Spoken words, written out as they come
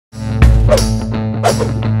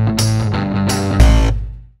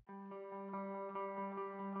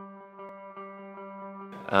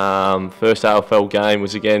First AFL game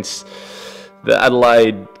was against the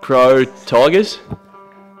Adelaide Crow Tigers.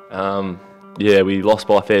 Yeah, we lost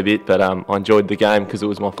by a fair bit, but I enjoyed the game because it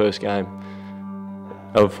was my first game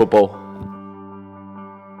of football.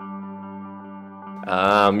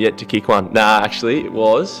 Yet to kick one. Nah, actually it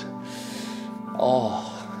was. Oh,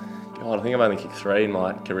 God, I think I've only kicked 3 in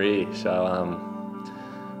my career. So,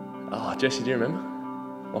 Jesse, do you remember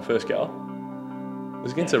my first goal? It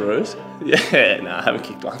was against the Roos. Yeah, no, I haven't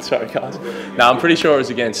kicked one. Sorry, guys. No, I'm pretty sure it was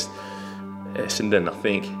against Essendon, I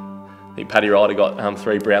think. I think Paddy Ryder got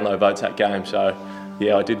 3 Brownlow votes that game. So,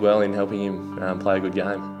 yeah, I did well in helping him play a good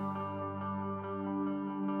game.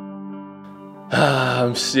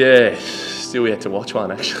 Yeah, still yet to watch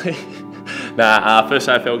one, actually. Nah, first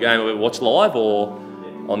AFL game we watched live or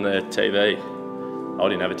on the TV? I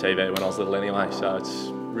didn't have a TV when I was little anyway, so it's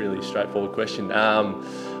really a straightforward question. I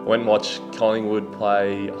went and watched Collingwood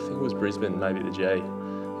play, I think it was Brisbane, maybe the G.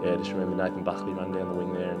 Yeah, just remember Nathan Buckley running down the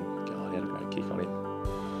wing there and God, he had a great kick on him.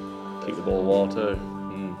 Kicked the ball a while too.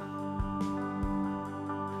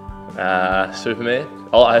 Superman?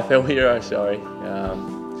 Oh, AFL hero, sorry.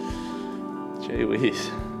 Gee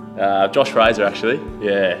whiz. Josh Fraser, actually.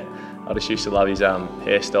 Yeah, I just used to love his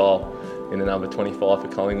hairstyle in the number 25 for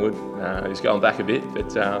Collingwood. He's going back a bit,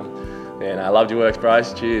 but yeah, no, I loved your work,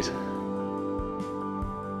 bros. Cheers.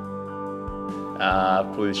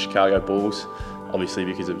 Probably the Chicago Bulls, obviously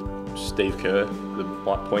because of Steve Kerr, the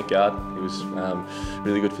white point guard. He was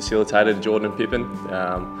really good facilitator to Jordan and Pippen.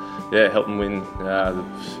 Yeah, helped them win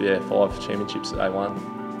 5 championships that they won.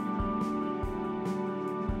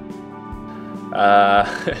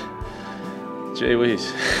 Gee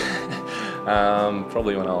whiz.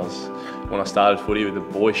 Probably when I started footy with the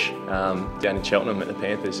boys down in Cheltenham at the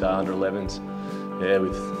Panthers under 11s.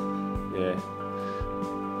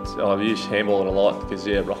 So I've used handball a lot because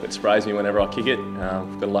Rocket sprays me whenever I kick it.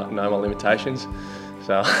 I've got to know my limitations.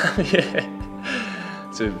 So yeah,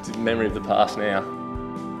 it's a memory of the past now.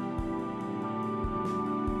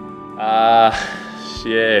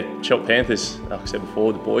 Yeah, Chelt Panthers, like I said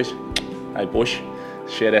before, the boys. Hey Bush,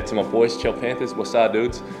 shout out to my boys, Chelt Panthers, what's up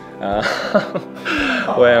dudes? Well,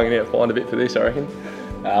 I'm going to find a bit for this, I reckon.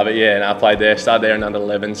 But yeah, I played there, started there in under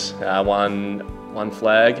 11s, won one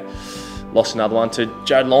flag, lost another one to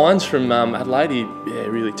Joe Lyons from Adelaide. He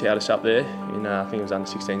really towed us up there in, I think it was under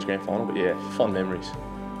 16s grand final, but yeah, fond memories.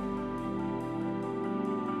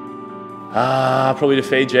 Probably to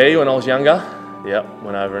Fiji when I was younger. Yep,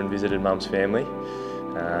 went over and visited Mum's family.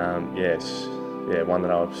 Yeah, one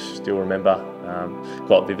that I still remember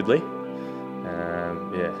quite vividly.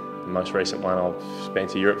 Yeah, the most recent one I've been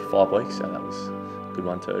to Europe for 5 weeks, so that was a good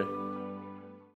one too.